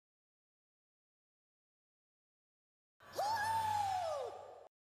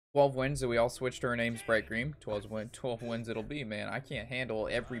12 wins, so we all switched our names Bright Green. 12 wins it'll be, man. I can't handle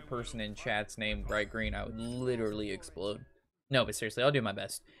every person in chat's name Bright Green. I would literally explode. No, but seriously, I'll do my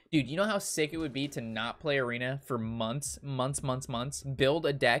best. Dude, you know how sick it would be to not play Arena for months? Build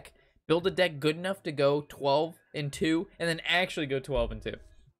a deck good enough to go 12-2, and then actually go 12-2.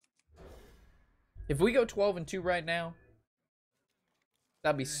 If we go 12-2 right now,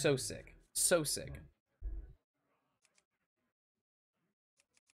 that'd be so sick. So sick.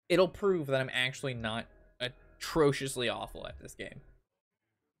 It'll prove that I'm actually not atrociously awful at this game.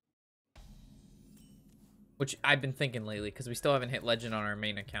 Which I've been thinking lately, because we still haven't hit Legend on our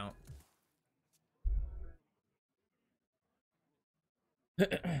main account.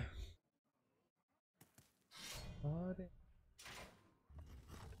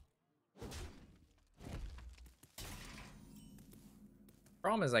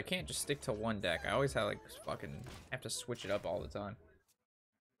 Problem is I can't just stick to one deck. I always have like fucking have to switch it up all the time.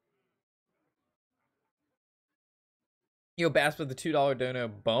 Yo, Baps with the $2 dono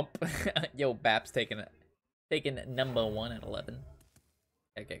bump. Yo, Baps taking number 1 at 11.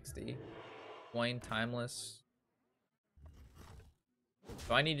 Heck XD. Wayne Timeless.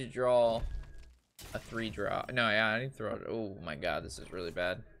 So I need to draw a 3 draw. No, yeah, I need to throw it. Oh my god, this is really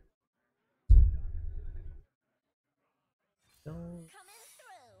bad.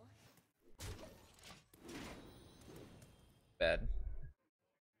 Bad.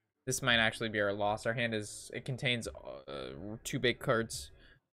 This might actually be our loss. Our hand it contains 2 big cards.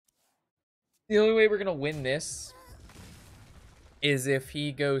 The only way we're gonna win this is if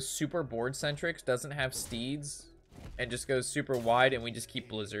he goes super board centric, doesn't have steeds, and just goes super wide, and we just keep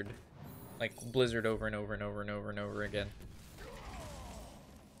Blizzard. Like Blizzard over and over and over and over and over again.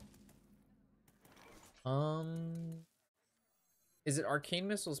 Is it Arcane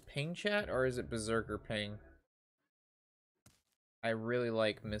Missiles ping chat, or is it Berserker ping? I really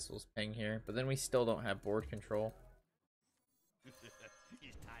like Missiles ping here, but then we still don't have board control.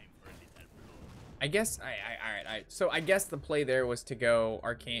 I guess alright. So I guess the play there was to go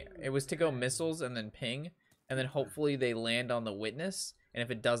Arcane. It was to go Missiles and then ping, and then hopefully they land on the Witness. And if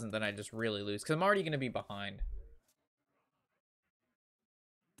it doesn't, then I just really lose, because I'm already gonna be behind.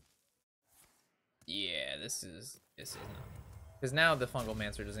 Yeah, this is not, because now the Fungal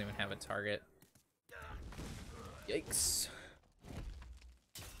Mancer doesn't even have a target. Yikes.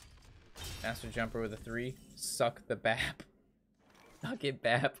 Master Jumper with a 3. Suck the Bap. Suck it,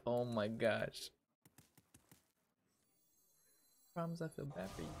 Bap. Oh my gosh. Problems, I feel bad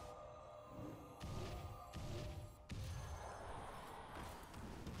for you.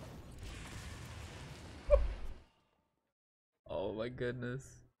 Oh my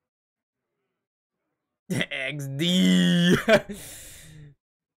goodness. XD.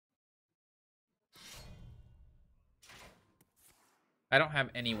 I don't have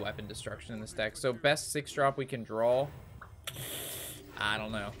any weapon destruction in this deck, so best 6-drop we can draw. I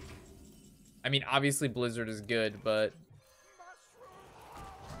don't know. I mean, obviously Blizzard is good, but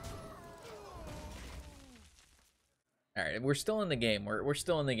all right, we're still in the game. We're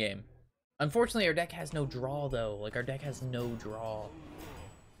still in the game. Unfortunately, our deck has no draw though. Like, our deck has no draw.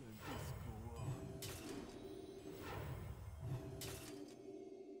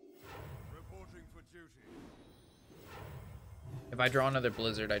 If I draw another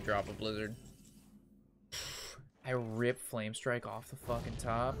Blizzard, I drop a Blizzard. I rip Flame Strike off the fucking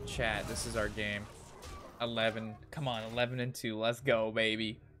top. Chat, this is our game. 11. Come on, 11-2. Let's go,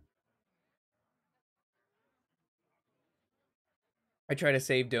 baby. I try to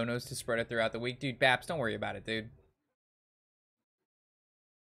save donos to spread it throughout the week. Dude, Baps, don't worry about it, dude.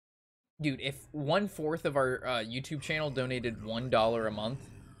 Dude, if 1/4 of our YouTube channel donated $1 a month,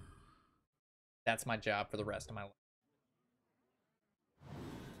 that's my job for the rest of my life.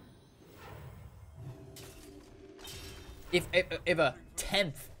 If a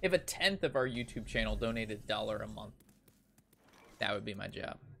tenth of our YouTube channel donated $1 a month, that would be my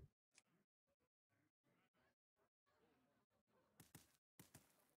job.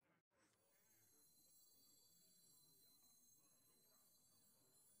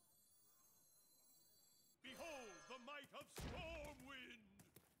 Behold the might of Stormwind!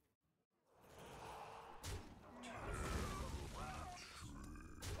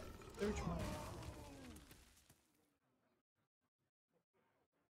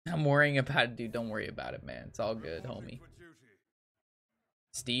 I'm worrying about it, dude. Don't worry about it, man. It's all good, homie.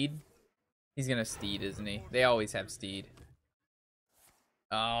 Steed? He's gonna Steed, isn't he? They always have Steed.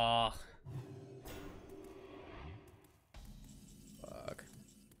 Oh. Fuck.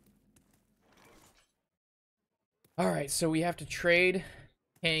 Alright, so we have to trade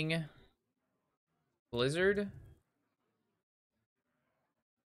King Blizzard.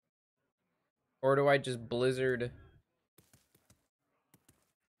 Or do I just Blizzard?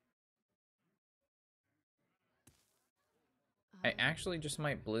 I actually just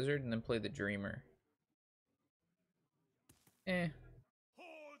might Blizzard and then play the Dreamer. Eh. For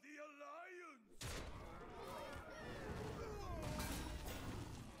the Alliance!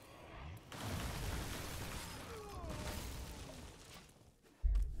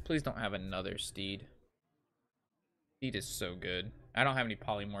 Please don't have another Steed. Steed is so good. I don't have any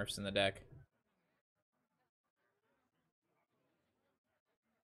polymorphs in the deck.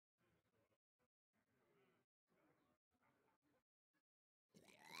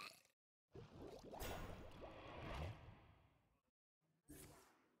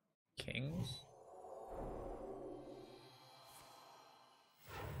 Kings?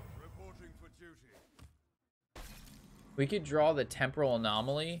 Reporting for duty. We could draw the Temporal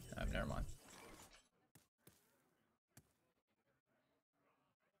Anomaly. Oh, never mind.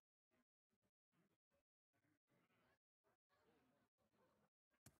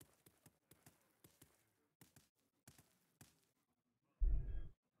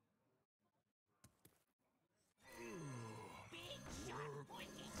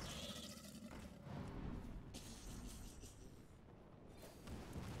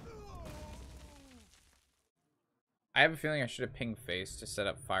 I have a feeling I should have pinged face to set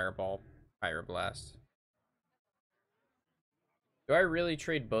up Fireball, Pyroblast. Do I really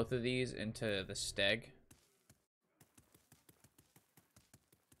trade both of these into the Steg?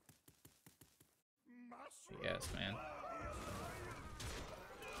 Yes, man.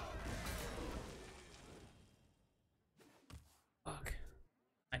 Fuck.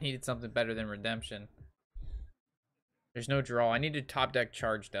 I needed something better than Redemption. There's no draw. I need to top deck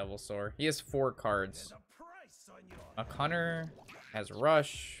Charge Devilsaur. He has 4 cards. A Hunter has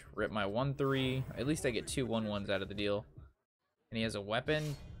Rush. Rip my 1/3. At least I get 2 1/1s out of the deal. And he has a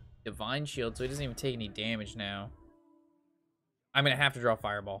weapon, Divine Shield, so he doesn't even take any damage now. I'm gonna have to draw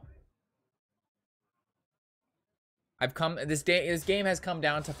Fireball. This game has come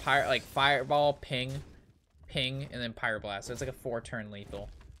down to Fireball, ping, and then Pyroblast. So it's like a 4-turn lethal.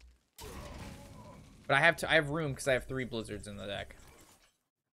 But I have room because I have 3 Blizzards in the deck.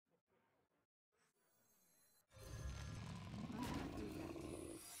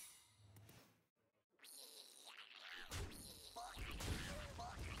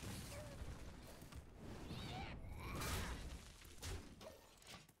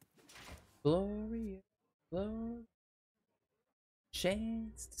 Gloria, glory,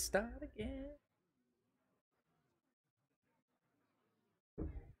 chance to start again.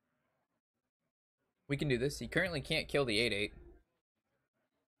 We can do this. He currently can't kill the 8/8.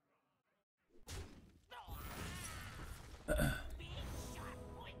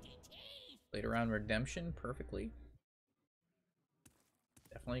 Played around Redemption perfectly.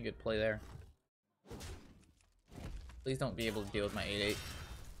 Definitely a good play there. Please don't be able to deal with my 8/8.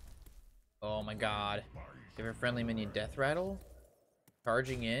 Oh my god. Give a friendly minion Death Rattle.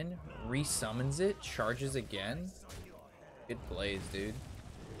 Charging in. Resummons it. Charges again. Good plays, dude.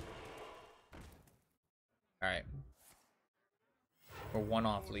 Alright. We're 1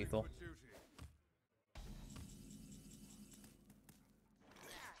 off lethal.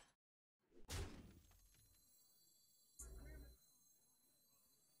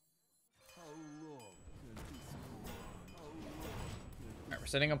 Alright, we're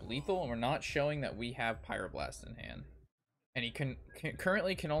setting up lethal and we're not showing that we have Pyroblast in hand. And he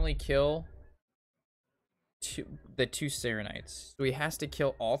currently can only kill the 2 Serenites. So he has to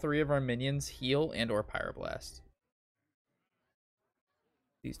kill all 3 of our minions, heal, and or Pyroblast.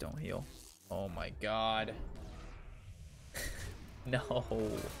 Please don't heal. Oh my god.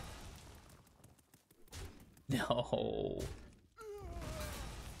 No. No.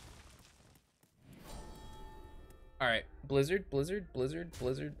 Alright, Blizzard, Blizzard, Blizzard,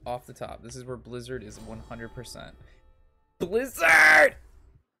 Blizzard off the top. This is where Blizzard is 100%. Blizzard!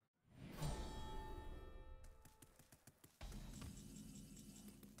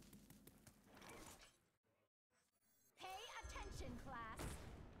 Pay attention, class.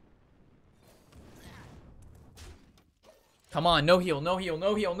 Come on, no heal, no heal,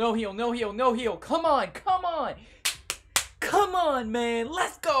 no heal, no heal, no heal, no heal. Come on, come on. Come on, man.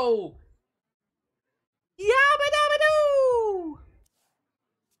 Let's go. Yabba dabba doo.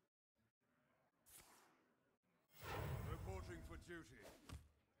 Reporting for duty.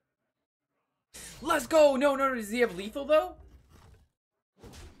 Let's go. No, no, no. Does he have lethal, though?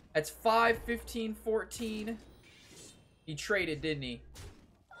 That's 5, 15, 14. He traded, didn't he?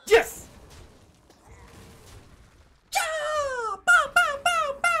 Yes!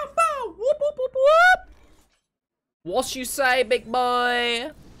 Whoop, whoop, whoop, whoop. What you say, big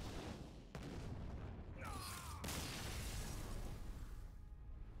boy?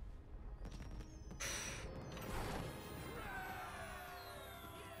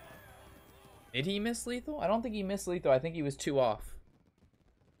 Did he miss lethal? I don't think he missed lethal. I think he was 2 off.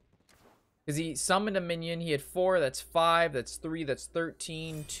 Because he summoned a minion. He had 4. That's 5. That's 3. That's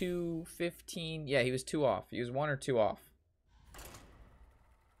 13. 2. 15. Yeah, he was 2 off. He was 1 or 2 off.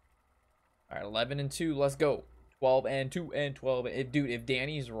 All right, 11 and 2. Let's go. 12 and 2 and 12. Dude, if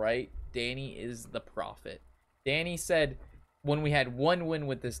Danny's right, Danny is the prophet. Danny said when we had 1 win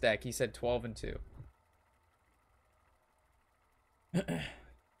with this deck, he said 12 and 2.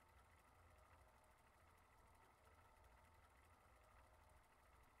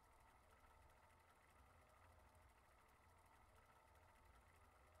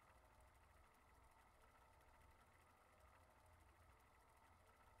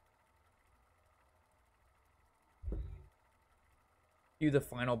 Do the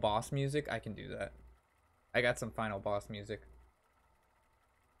final boss music? I can do that. I got some final boss music.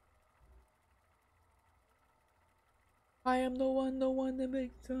 I am the one that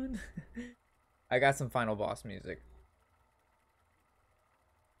makes fun. I got some final boss music.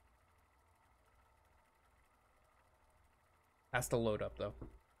 Has to load up though.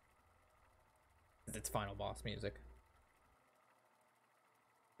 It's final boss music.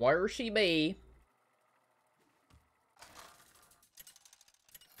 Where she be?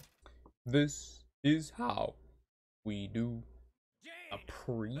 This is how we do a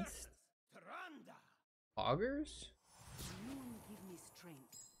priest. Augers?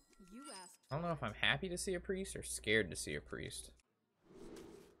 I don't know if I'm happy to see a priest or scared to see a priest.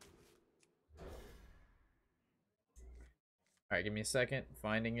 Alright, give me a second.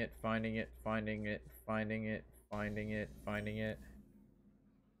 Finding it, finding it, finding it, finding it, finding it, finding it.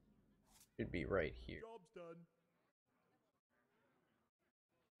 Should be right here. Job's done.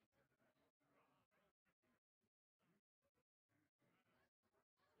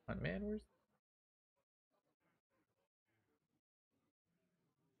 Oh, man, where's...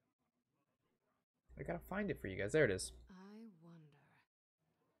 I gotta find it for you guys. There it is. I wonder.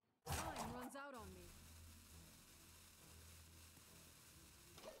 Time runs out on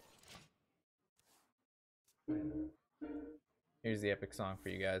me. Here's the epic song for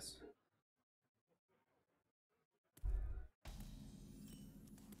you guys.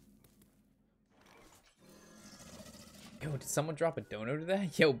 Yo, did someone drop a dono to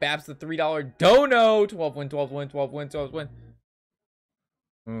that? Yo, Babs the $3 dono! 12 win, 12 win, 12 win, 12 win.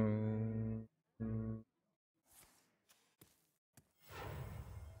 My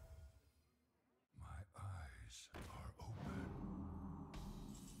eyes are open.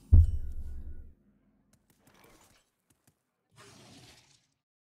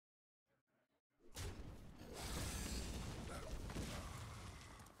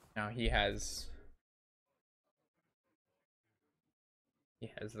 Now he has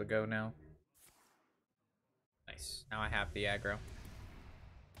the go now. Nice. Now I have the aggro.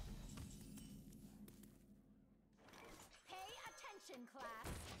 Pay attention, class.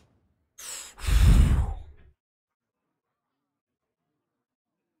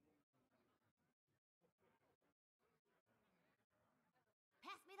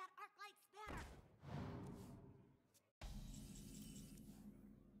 Pass me that arc light spanner.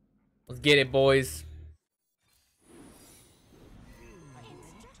 Let's get it, boys.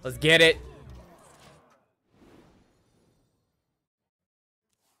 Let's get it.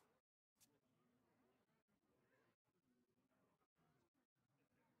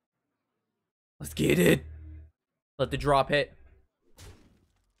 Let's get it. Let the drop hit.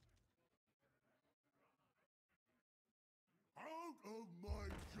 Out of my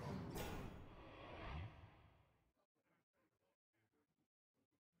jungle.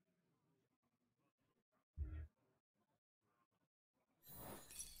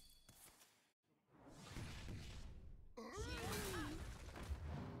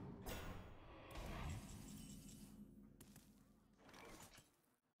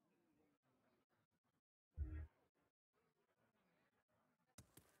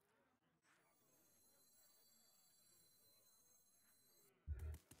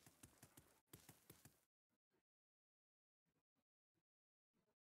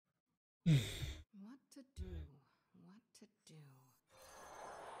 What to do? What to do?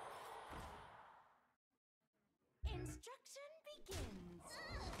 Instruction begins.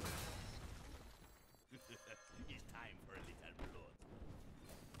 It's time for a little blood.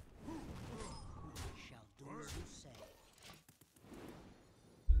 Shall do as you say.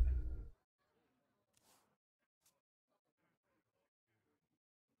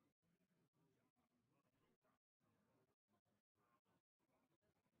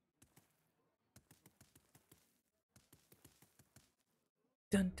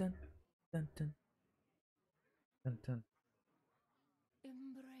 Dun dun dun dun dun dun.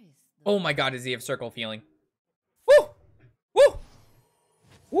 Embrace Oh my god, does he have circle feeling? Woo! Woo!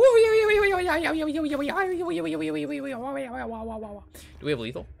 Woo! Do we have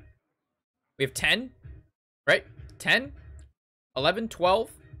lethal? We have 10, right? 10, 11,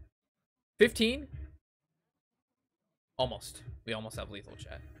 12, 15. Almost. We almost have lethal,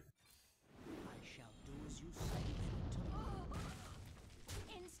 chat. I shall do as you say.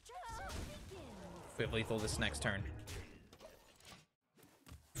 Instruction begins. We have lethal this next turn.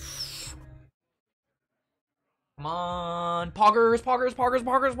 Come on. Poggers, poggers, poggers,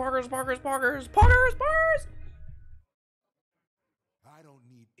 poggers, poggers, poggers, poggers, poggers, poggers. I don't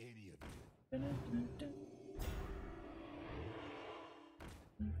need any of you.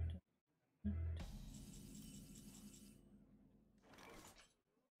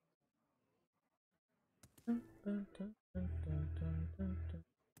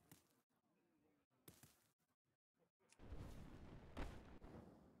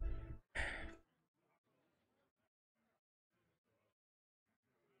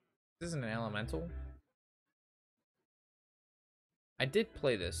 This isn't an elemental. I did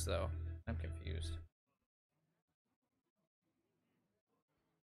play this though. I'm confused.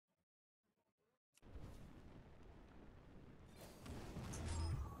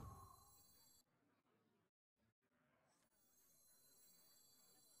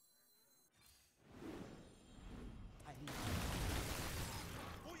 I know.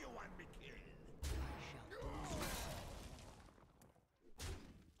 Who you want me kill? I shall do as you say.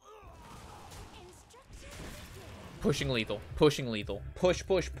 Instruction begins. Pushing lethal. Pushing lethal. Push,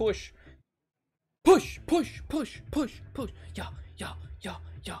 push, push. Push, push, push, push, push. Yeah, yeah, yeah,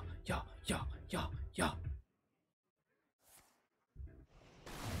 yeah, yeah, yeah, yeah, yeah.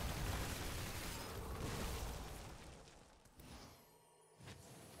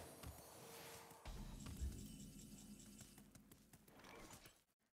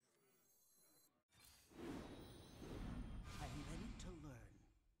 I'm ready to learn. I'm ready to learn.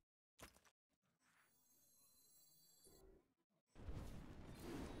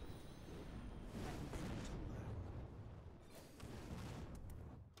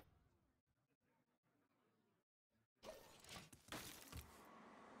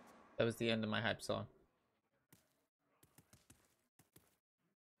 That was the end of my hype song.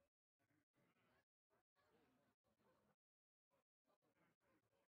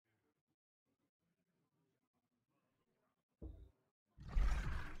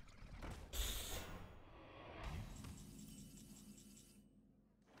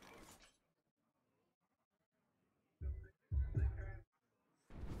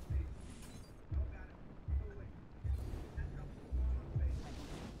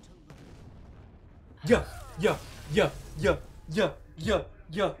 Yeah, yeah, yeah, yeah, yeah, yeah,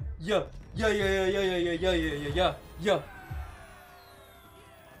 yeah, yeah, yeah, yeah, yeah, yeah, yeah, yeah, yeah, yeah, yeah, yeah.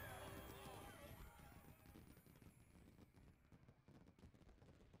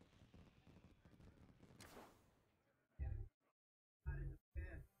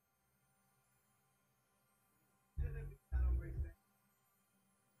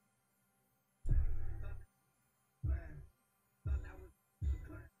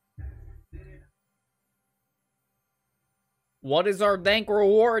 What is our dank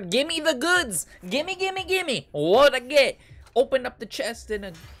reward? Gimme the goods! Gimme, gimme, gimme! What I get? Open up the chest and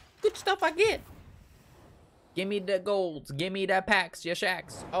the good stuff I get. Gimme the golds, gimme the packs, your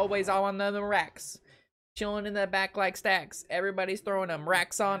shacks. Always all on the racks. Chilling in the back like stacks. Everybody's throwing them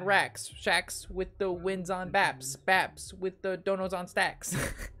racks on racks. Shacks with the wins on baps. Baps with the donos on stacks.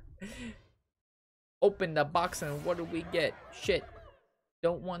 Open the box and what do we get? Shit.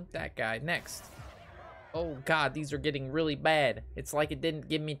 Don't want that guy. Next. Oh god, these are getting really bad. It's like it didn't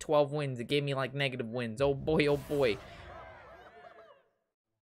give me 12 wins. It gave me like negative wins. Oh boy, oh boy.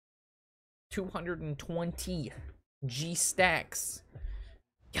 220 G stacks.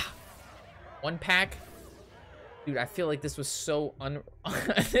 Yeah. One pack. Dude, I feel like this was so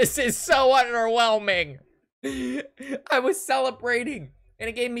this is so underwhelming. I was celebrating and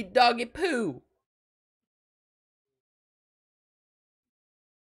it gave me doggy poo.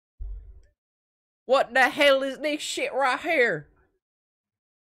 What the hell is this shit right here?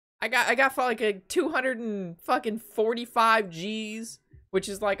 I got for like a 245 G's, which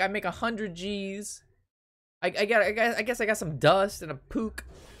is like I make 100 G's. I guess I got some dust and a pook.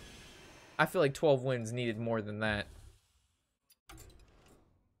 I feel like 12 wins needed more than that.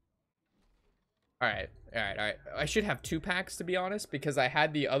 All right. I should have 2 packs to be honest, because I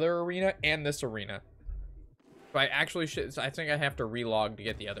had the other arena and this arena. So I actually should. So I think I have to relog to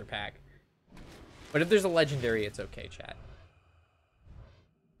get the other pack. But if there's a legendary, it's okay, chat.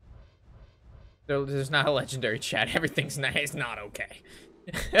 There's not a legendary, chat. Everything's nice. It's not okay.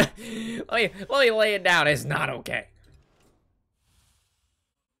 let me lay it down. It's not okay.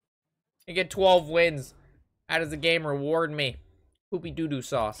 You get 12 wins. How does the game reward me? Poopy doo-doo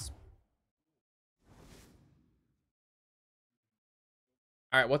sauce.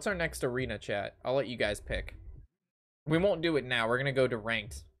 Alright, what's our next arena, chat? I'll let you guys pick. We won't do it now. We're gonna go to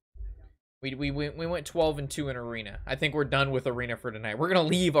ranked. We went 12-2 in arena. I think we're done with arena for tonight. We're gonna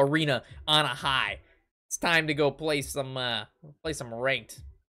leave arena on a high. It's time to go play some ranked.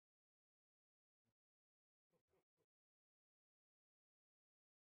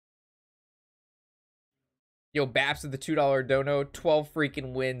 Yo, Baps with the $2 dono. 12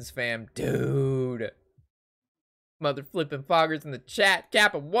 freaking wins, fam. Dude. Mother flipping foggers in the chat.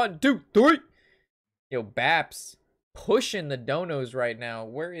 Kappa 1, 2, 3. Yo, Baps pushing the donos right now.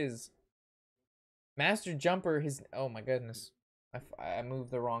 Where is Master Jumper? Oh my goodness. I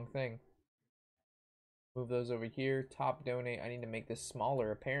moved the wrong thing. Move those over here. Top donate. I need to make this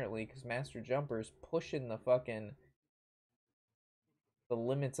smaller apparently because Master Jumper's pushing the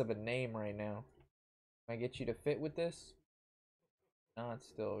limits of a name right now. Can I get you to fit with this? Not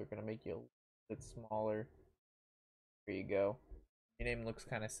still. We're gonna make you a bit smaller. There you go. Your name looks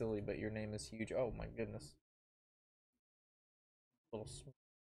kind of silly, but your name is huge. Oh my goodness. Little.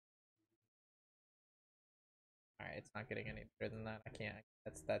 All right, it's not getting any better than that. I can't.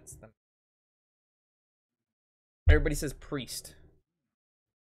 That's the. Everybody says priest.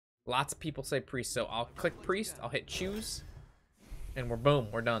 Lots of people say priest, so I'll click priest. I'll hit choose, and we're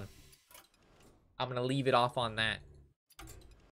done. I'm gonna leave it off on that.